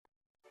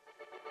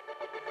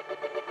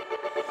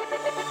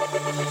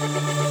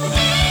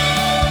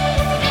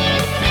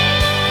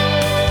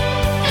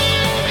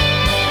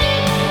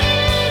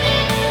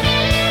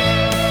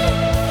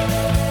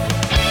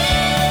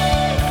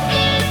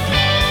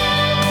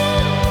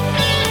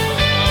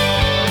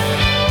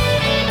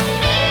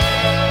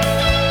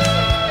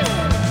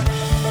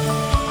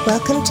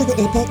Welcome to the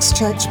Apex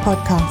Church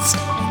podcast.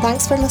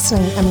 Thanks for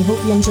listening and we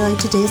hope you enjoyed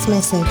today's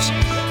message.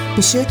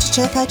 Be sure to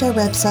check out our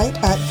website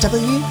at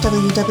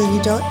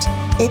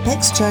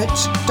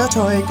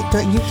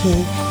www.apexchurch.org.uk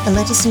and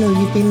let us know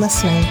you've been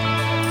listening.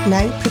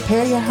 Now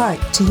prepare your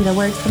heart to hear a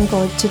word from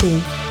God today.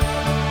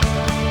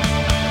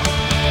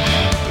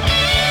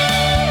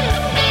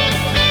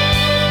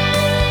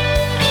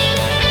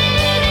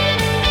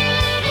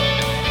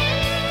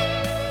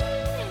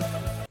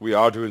 We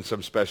are doing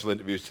some special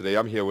interviews today.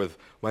 I'm here with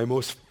my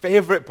most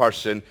favorite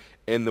person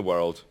in the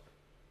world,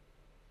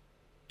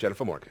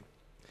 Jennifer Morgan.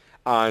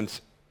 And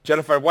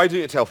Jennifer, why don't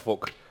you tell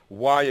folk,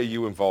 why are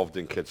you involved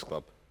in Kids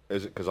Club?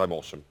 Is it because I'm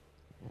awesome?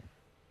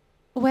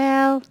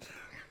 Well,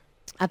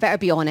 I better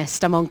be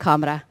honest, I'm on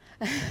camera.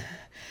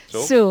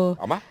 So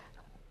am I?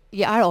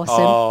 You are awesome.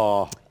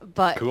 Oh,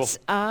 but cool.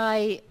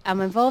 I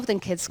am involved in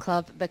Kids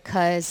Club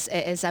because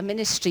it is a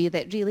ministry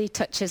that really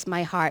touches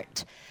my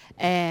heart.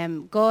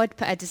 God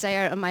put a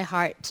desire in my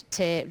heart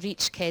to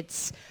reach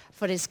kids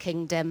for his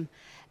kingdom.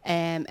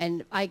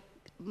 And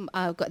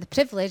I've got the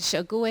privilege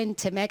of going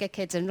to Mega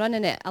Kids and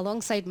running it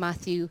alongside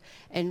Matthew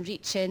and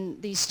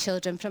reaching these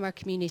children from our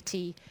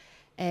community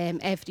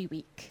every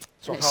week.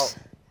 So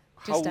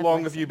how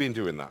long have you been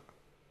doing that?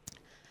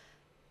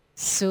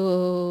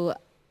 So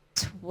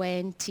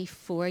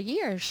 24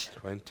 years.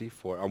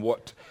 24. And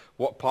what's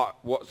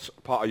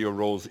part of your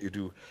roles that you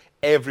do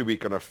every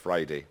week on a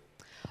Friday?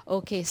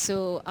 Okay,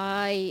 so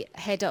I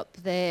head up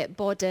the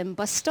Bodham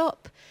bus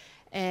stop.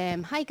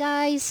 Hi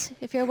guys,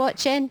 if you're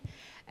watching.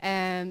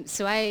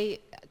 So I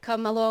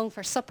come along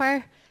for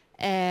supper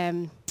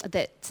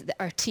that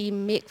our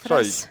team make for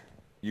us.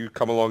 You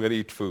come along and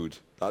eat food.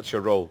 That's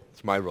your role.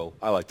 It's my role.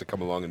 I like to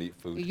come along and eat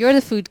food. You're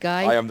the food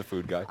guy. I am the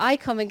food guy. I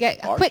come and get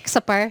a quick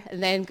supper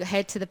and then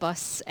head to the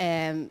bus.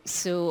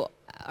 So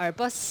our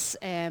bus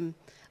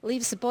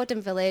leaves the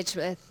Bodham village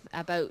with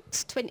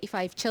about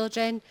 25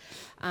 children,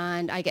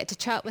 and I get to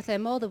chat with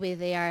them all the way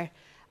there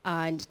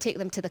and take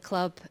them to the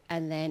club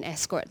and then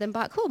escort them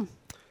back home.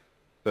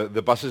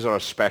 The buses are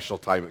a special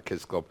time at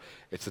Kids Club.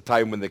 It's the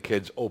time when the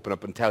kids open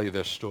up and tell you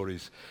their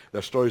stories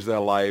of their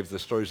lives, the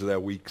stories of their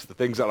weeks, the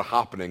things that are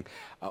happening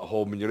at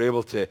home, and you're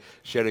able to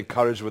share and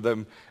encourage with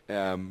them,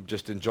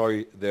 just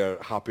enjoy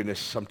their happiness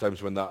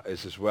sometimes when that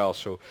is as well.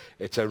 So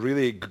it's a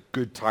really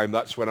good time.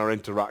 That's when our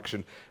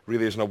interaction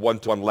really is on a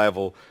one-to-one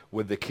level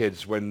with the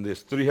kids. When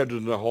there's 300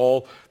 in the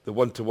hall, the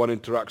one-to-one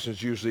interaction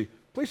is usually,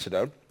 please sit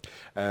down,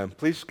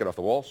 please get off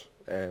the walls.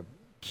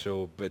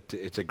 But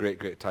it's a great,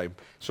 great time.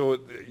 So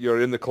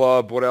you're in the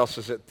club. What else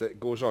is it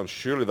that goes on?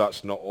 Surely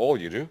that's not all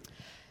you do.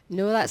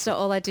 No, that's not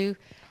all I do.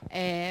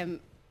 I'm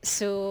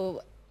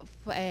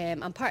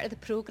part of the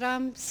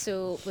program.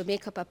 So we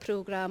make up a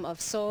program of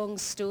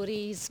songs,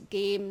 stories,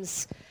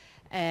 games,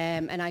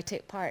 and I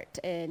take part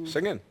in...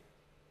 Singing?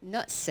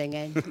 Not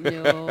singing,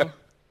 no.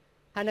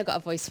 Hannah got a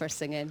voice for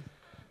singing.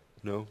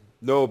 No,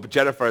 but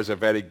Jennifer is a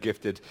very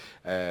gifted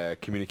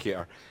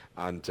communicator,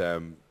 and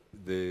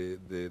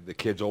the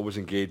kids always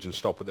engage and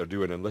stop what they're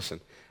doing and listen,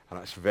 and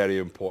that's very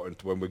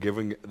important when we're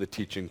giving the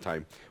teaching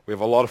time. We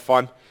have a lot of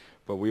fun,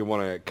 but we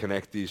want to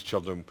connect these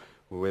children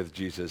with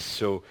Jesus.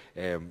 So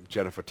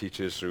Jennifer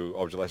teaches through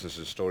object lessons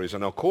and stories,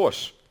 and of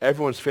course,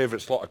 everyone's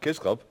favourite slot at Kids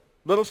Club,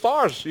 Little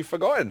Stars. You've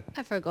forgotten.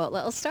 I forgot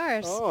Little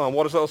Stars. Oh, and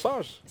what is Little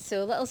Stars?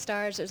 So Little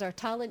Stars is our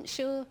talent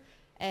show.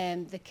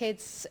 The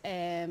kids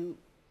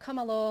come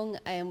along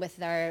with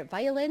their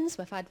violins.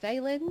 We've had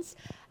violins,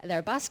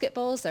 their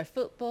basketballs, their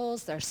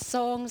footballs, their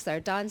songs, their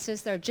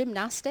dances, their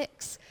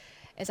gymnastics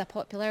is a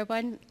popular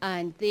one,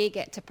 and they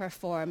get to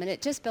perform, and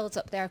it just builds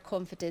up their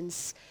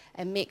confidence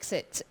and makes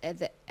it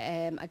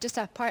just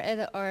a part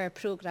of our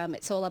program.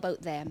 It's all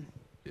about them.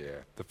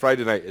 Yeah, the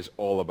Friday night is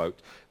all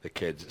about the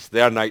kids. It's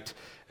their night,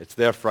 it's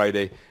their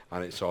Friday,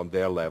 and it's on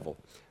their level.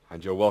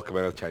 And you're welcome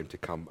anytime to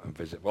come and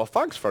visit. Well,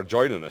 thanks for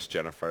joining us,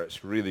 Jennifer.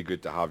 It's really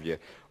good to have you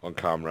on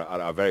camera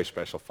at a very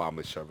special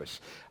family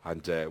service.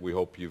 And we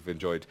hope you've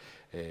enjoyed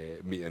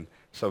meeting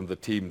some of the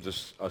team,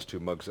 just us two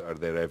mugs that are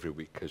there every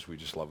week, because we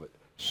just love it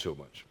so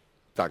much.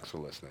 Thanks for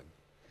listening.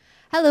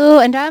 Hello,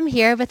 and I'm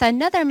here with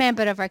another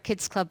member of our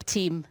Kids Club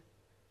team.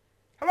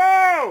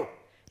 Hello!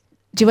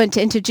 Do you want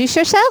to introduce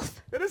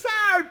yourself? It is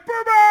I,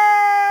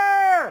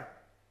 Boomer!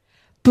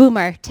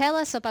 Boomer, tell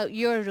us about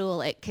your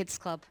role at Kids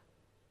Club.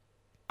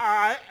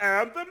 I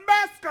am the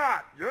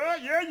mascot.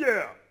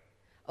 Yeah.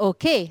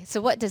 Okay, so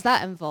what does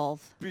that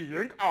involve?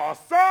 Being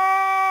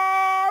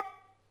awesome.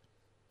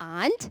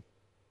 And?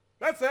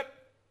 That's it.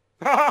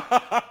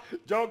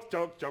 Jokes.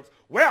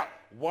 Well,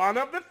 one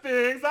of the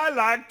things I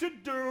like to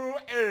do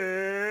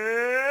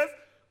is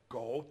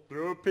go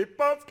through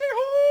people's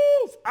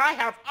keyholes. I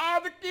have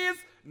all the keys,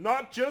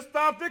 not just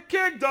of the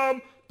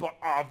kingdom, but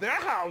of their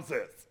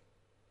houses.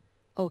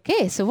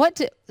 Okay, so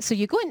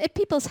you go into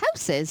people's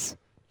houses?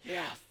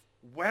 Yes.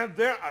 When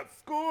they're at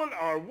school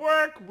or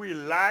work, we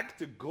like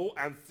to go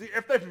and see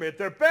if they've made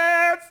their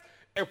beds,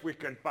 if we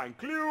can find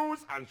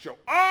clues and show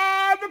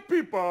all the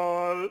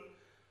people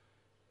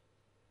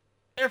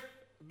if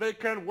they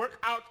can work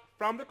out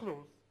from the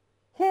clues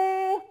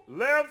who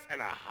lives in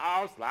a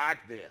house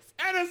like this.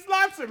 And it's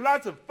lots and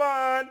lots of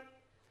fun.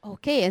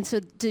 Okay, and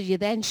so do you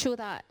then show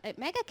that at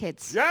Mega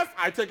Kids? Yes,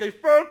 I take a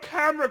full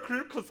camera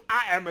crew because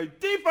I am a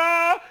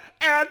diva.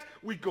 And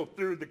we go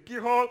through the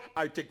keyhole.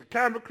 I take the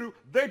camera crew.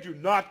 They do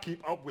not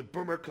keep up with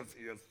Boomer because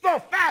he is so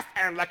fast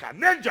and like a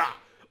ninja.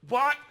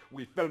 But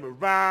we film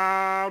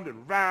around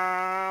and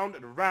round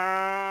and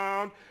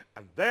around.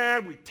 And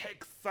then we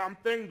take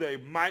something they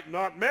might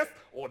not miss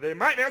or they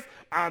might miss.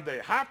 And they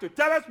have to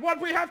tell us what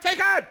we have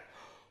taken.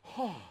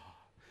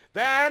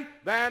 Then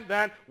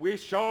we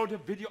show the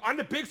video on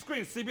the big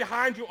screen. See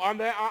behind you on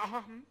there.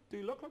 Do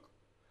you look?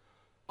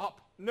 Up.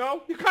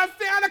 No, you can't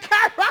see on the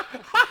camera.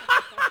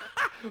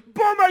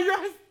 Boomer,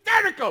 you're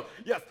hysterical.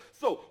 Yes,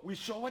 so we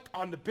show it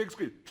on the big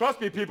screen. Trust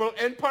me, people,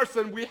 in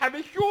person, we have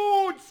a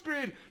huge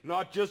screen,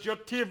 not just your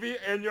TV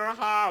in your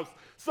house.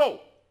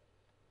 So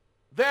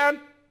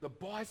then the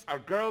boys or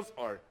girls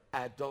or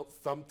adults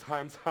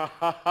sometimes,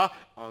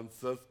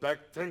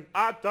 unsuspecting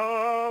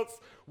adults,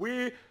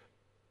 we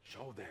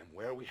show them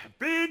where we have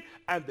been,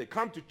 and they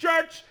come to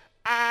church,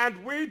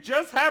 and we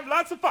just have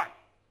lots of fun.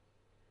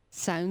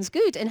 Sounds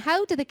good. And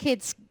how do the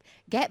kids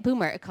get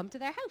Boomer to come to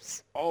their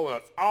house? Oh,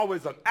 it's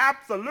always an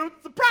absolute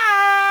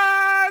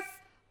surprise!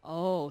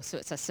 Oh, so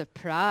it's a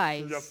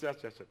surprise. Yes.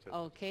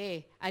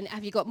 Okay. And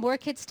have you got more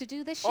kids to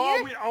do this Oh,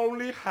 year? we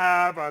only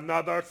have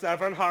another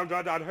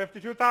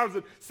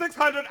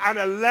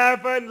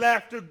 752,611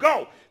 left to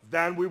go.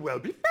 Then we will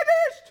be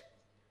finished.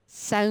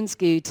 Sounds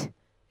good.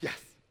 Yes.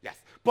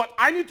 But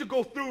I need to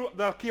go through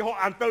the keyhole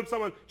and film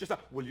someone.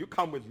 Will you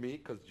come with me?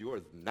 Because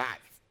yours nice.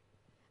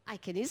 I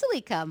can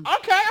easily come.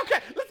 Okay,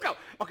 let's go.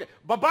 Okay,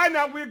 bye-bye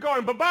now, we're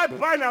going.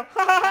 Bye-bye now.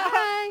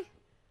 Bye.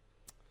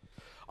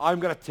 I'm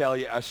going to tell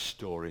you a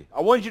story.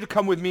 I want you to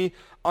come with me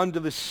under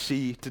the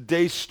sea.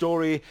 Today's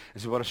story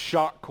is about a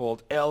shark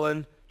called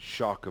Ellen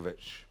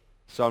Sharkovich.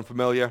 Sound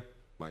familiar?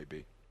 Might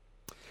be.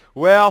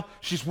 Well,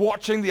 she's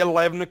watching the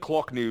 11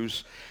 o'clock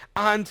news,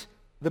 and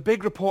the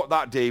big report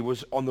that day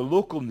was on the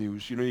local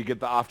news, you get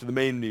that after the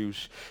main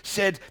news,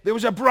 said there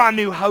was a brand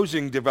new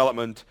housing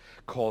development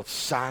called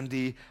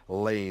Sandy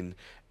Lane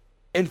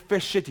in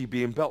Fish City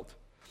being built.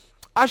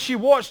 As she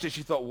watched it,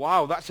 she thought,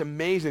 wow, that's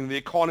amazing. The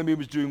economy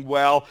was doing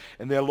well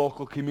in their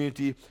local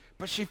community,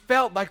 but she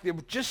felt like there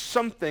was just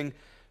something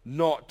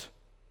not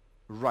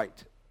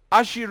right.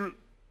 As she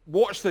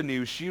watched the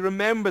news, she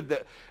remembered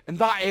that in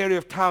that area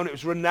of town, it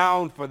was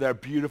renowned for their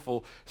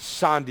beautiful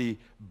sandy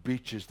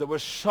beaches that were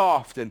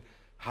soft and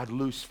had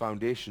loose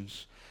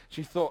foundations.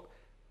 She thought,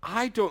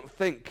 I don't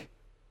think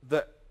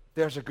that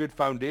there's a good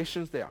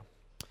foundations there.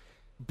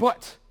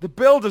 But the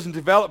builders and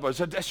developers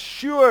had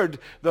assured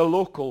the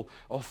local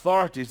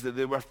authorities that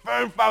there were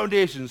firm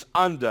foundations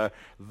under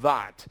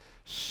that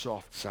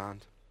soft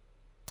sand.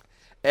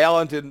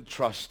 Ellen didn't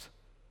trust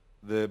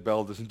the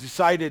builders and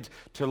decided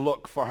to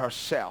look for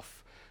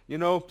herself.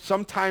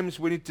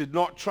 Sometimes we need to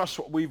not trust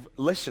what we've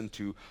listened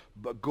to,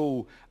 but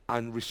go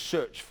and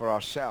research for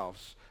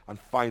ourselves and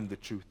find the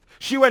truth.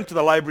 She went to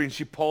the library and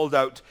she pulled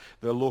out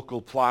the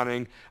local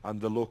planning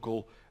and the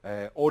local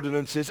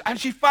ordinances, and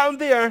she found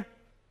there,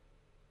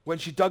 when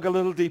she dug a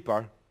little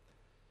deeper,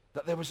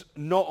 that there was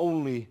not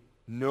only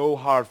no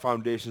hard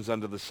foundations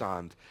under the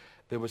sand,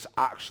 there was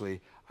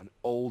actually an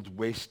old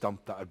waste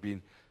dump that had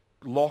been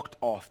locked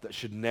off that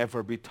should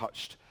never be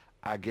touched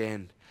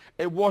again.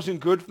 It wasn't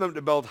good for them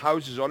to build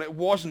houses on. It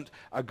wasn't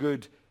a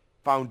good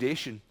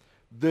foundation.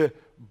 The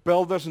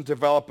builders and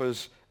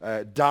developers,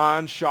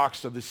 Dan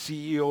Sharkster, the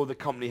CEO of the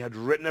company, had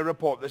written a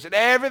report that said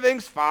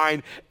everything's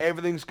fine,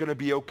 everything's going to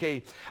be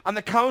okay. And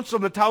the council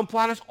and the town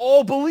planners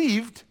all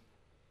believed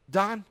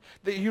Dan,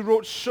 that he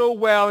wrote so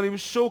well and he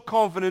was so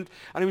confident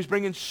and he was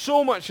bringing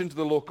so much into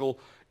the local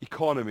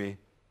economy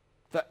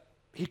that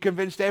he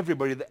convinced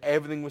everybody that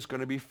everything was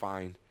going to be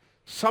fine.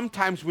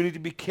 Sometimes we need to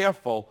be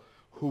careful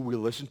who we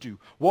listen to,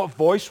 what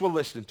voice we're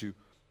listening to,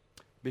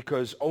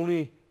 because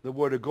only the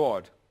Word of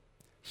God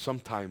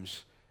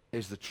sometimes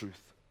is the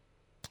truth.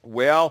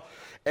 Well,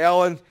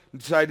 Ellen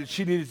decided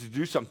she needed to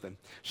do something.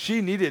 She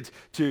needed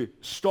to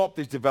stop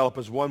these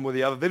developers one with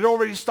the other. They'd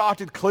already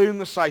started clearing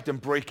the site and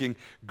breaking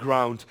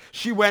ground.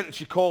 She went and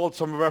she called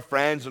some of her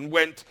friends and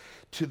went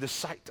to the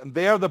site. And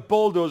there the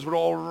bulldozers were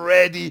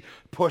already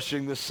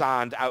pushing the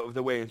sand out of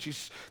the way. And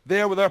she's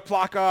there with her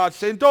placard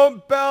saying,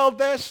 don't build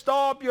this,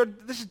 stop,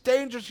 this is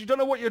dangerous, you don't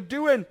know what you're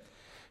doing.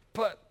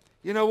 But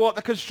you know what,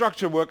 the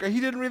construction worker, he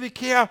didn't really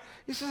care.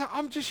 He says,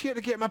 I'm just here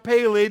to get my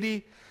pay,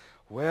 lady.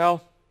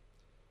 Well,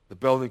 the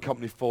building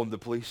company phoned the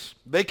police.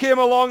 They came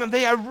along and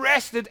they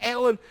arrested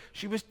Ellen.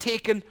 She was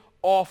taken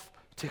off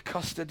to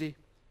custody.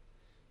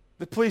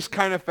 The police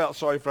kind of felt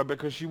sorry for her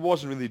because she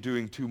wasn't really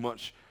doing too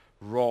much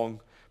wrong,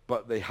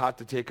 but they had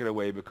to take her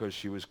away because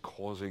she was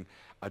causing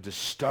a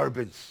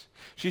disturbance.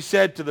 She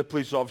said to the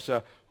police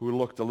officer, who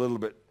looked a little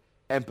bit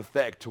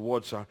empathetic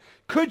towards her,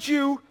 could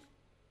you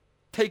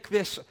take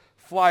this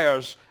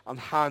flyers and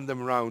hand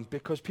them around,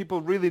 because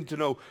people really need to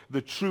know the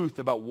truth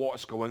about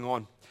what's going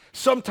on.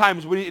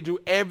 Sometimes we need to do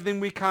everything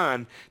we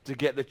can to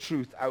get the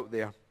truth out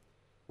there.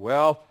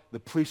 Well, the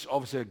police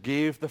officer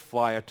gave the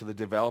flyer to the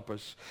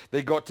developers.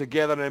 They got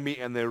together in a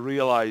meeting and they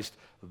realized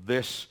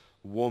this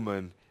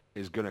woman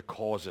is going to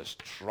cause us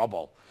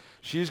trouble.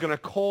 She's going to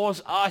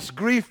cause us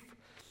grief.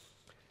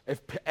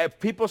 If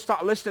people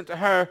start listening to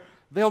her,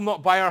 they'll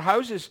not buy our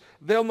houses.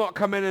 They'll not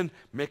come in and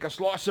make us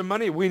lots of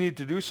money. We need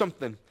to do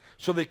something.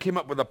 So they came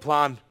up with a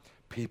plan.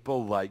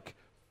 People like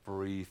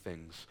free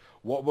things.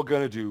 What we're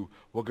going to do,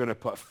 we're going to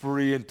put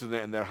free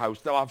internet in their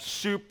house. They'll have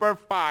super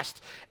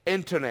fast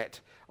internet.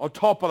 On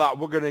top of that,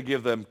 we're going to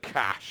give them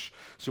cash.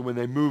 So when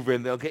they move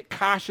in, they'll get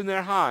cash in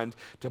their hand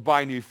to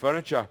buy new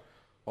furniture.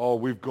 Oh,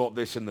 we've got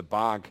this in the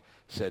bag,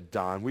 said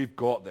Dan. We've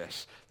got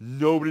this.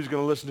 Nobody's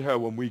going to listen to her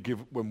when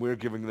we're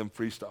giving them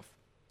free stuff.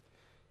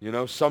 You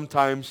know,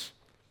 sometimes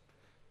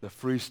the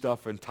free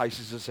stuff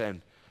entices us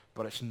in,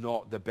 but it's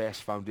not the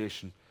best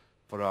foundation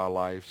for our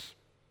lives.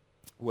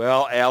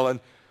 Well,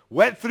 Ellen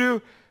went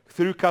through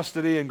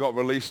custody and got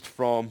released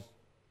from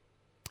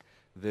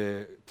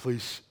the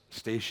police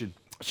station.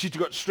 She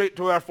got straight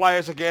to her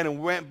flyers again and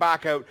went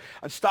back out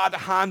and started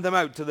to hand them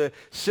out to the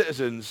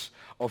citizens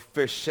of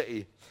Fish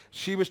City.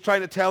 She was trying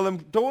to tell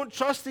them, don't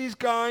trust these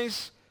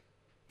guys.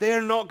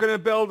 They're not going to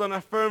build on a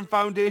firm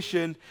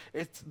foundation.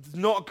 It's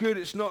not good.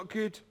 It's not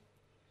good.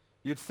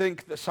 You'd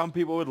think that some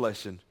people would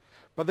listen.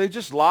 But they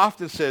just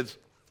laughed and said,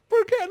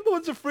 we're getting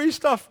loads of free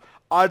stuff.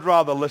 I'd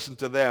rather listen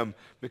to them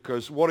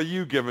because what are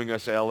you giving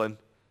us, Ellen?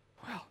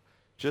 Well,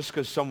 just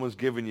because someone's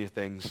giving you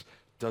things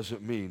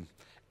doesn't mean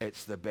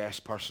it's the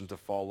best person to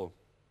follow.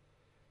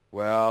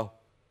 Well,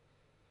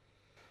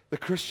 the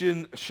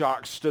Christian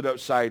sharks stood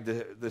outside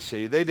the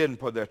sea. They didn't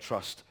put their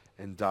trust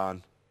in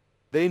Dan.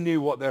 They knew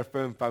what their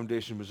firm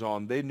foundation was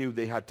on. They knew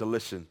they had to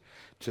listen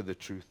to the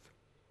truth.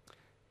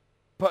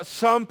 But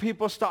some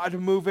people started to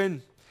move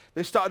in.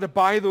 They started to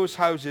buy those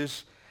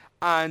houses,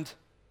 and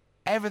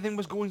everything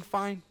was going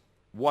fine.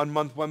 1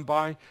 month went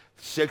by.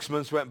 6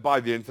 months went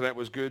by. The internet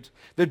was good.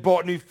 They'd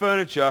bought new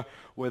furniture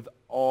with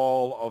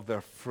all of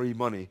their free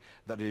money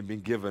that had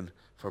been given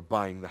for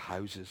buying the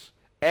houses.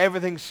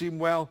 Everything seemed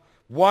well.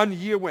 1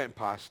 year went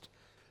past.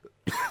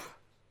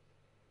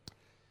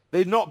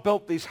 They'd not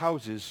built these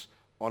houses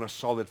on a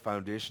solid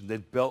foundation.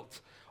 They'd built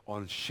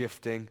on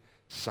shifting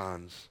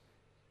sands.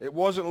 It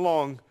wasn't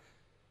long,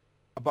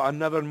 about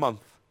another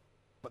month,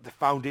 but the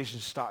foundation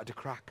started to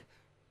crack.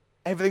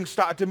 Everything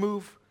started to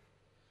move.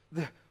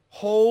 The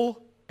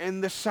hole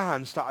in the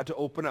sand started to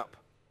open up.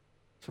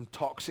 Some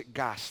toxic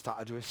gas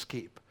started to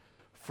escape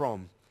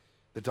from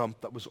the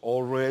dump that was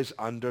always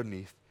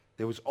underneath.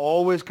 There was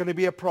always going to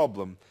be a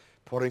problem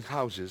putting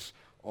houses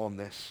on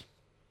this.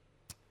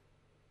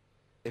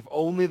 If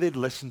only they'd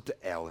listened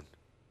to Ellen,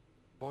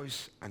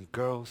 boys and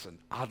girls and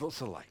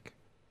adults alike.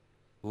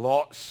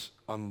 Lots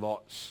and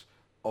lots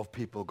of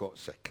people got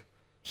sick.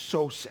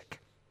 So sick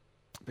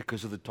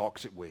because of the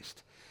toxic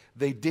waste.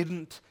 They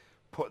didn't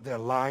put their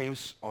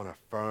lives on a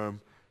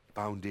firm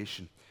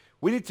foundation.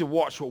 We need to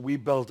watch what we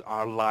build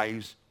our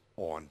lives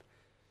on.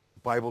 The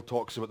Bible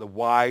talks about the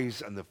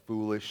wise and the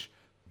foolish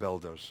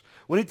builders.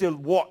 We need to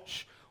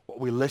watch what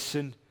we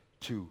listen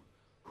to.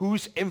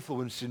 Who's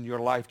influencing your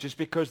life? Just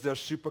because they're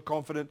super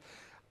confident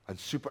and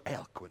super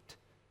eloquent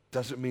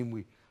doesn't mean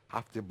we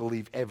have to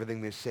believe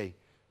everything they say.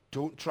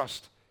 Don't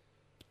trust.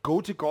 Go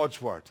to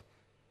God's word.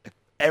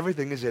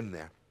 Everything is in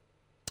there.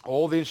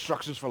 All the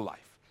instructions for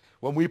life.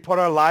 When we put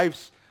our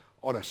lives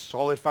on a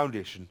solid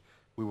foundation,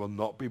 we will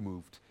not be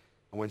moved.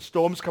 And when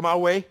storms come our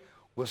way,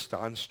 we'll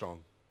stand strong.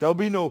 There'll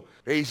be no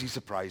easy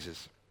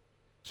surprises.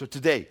 So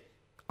today,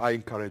 I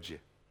encourage you,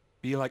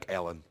 be like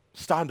Ellen.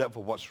 Stand up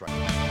for what's right.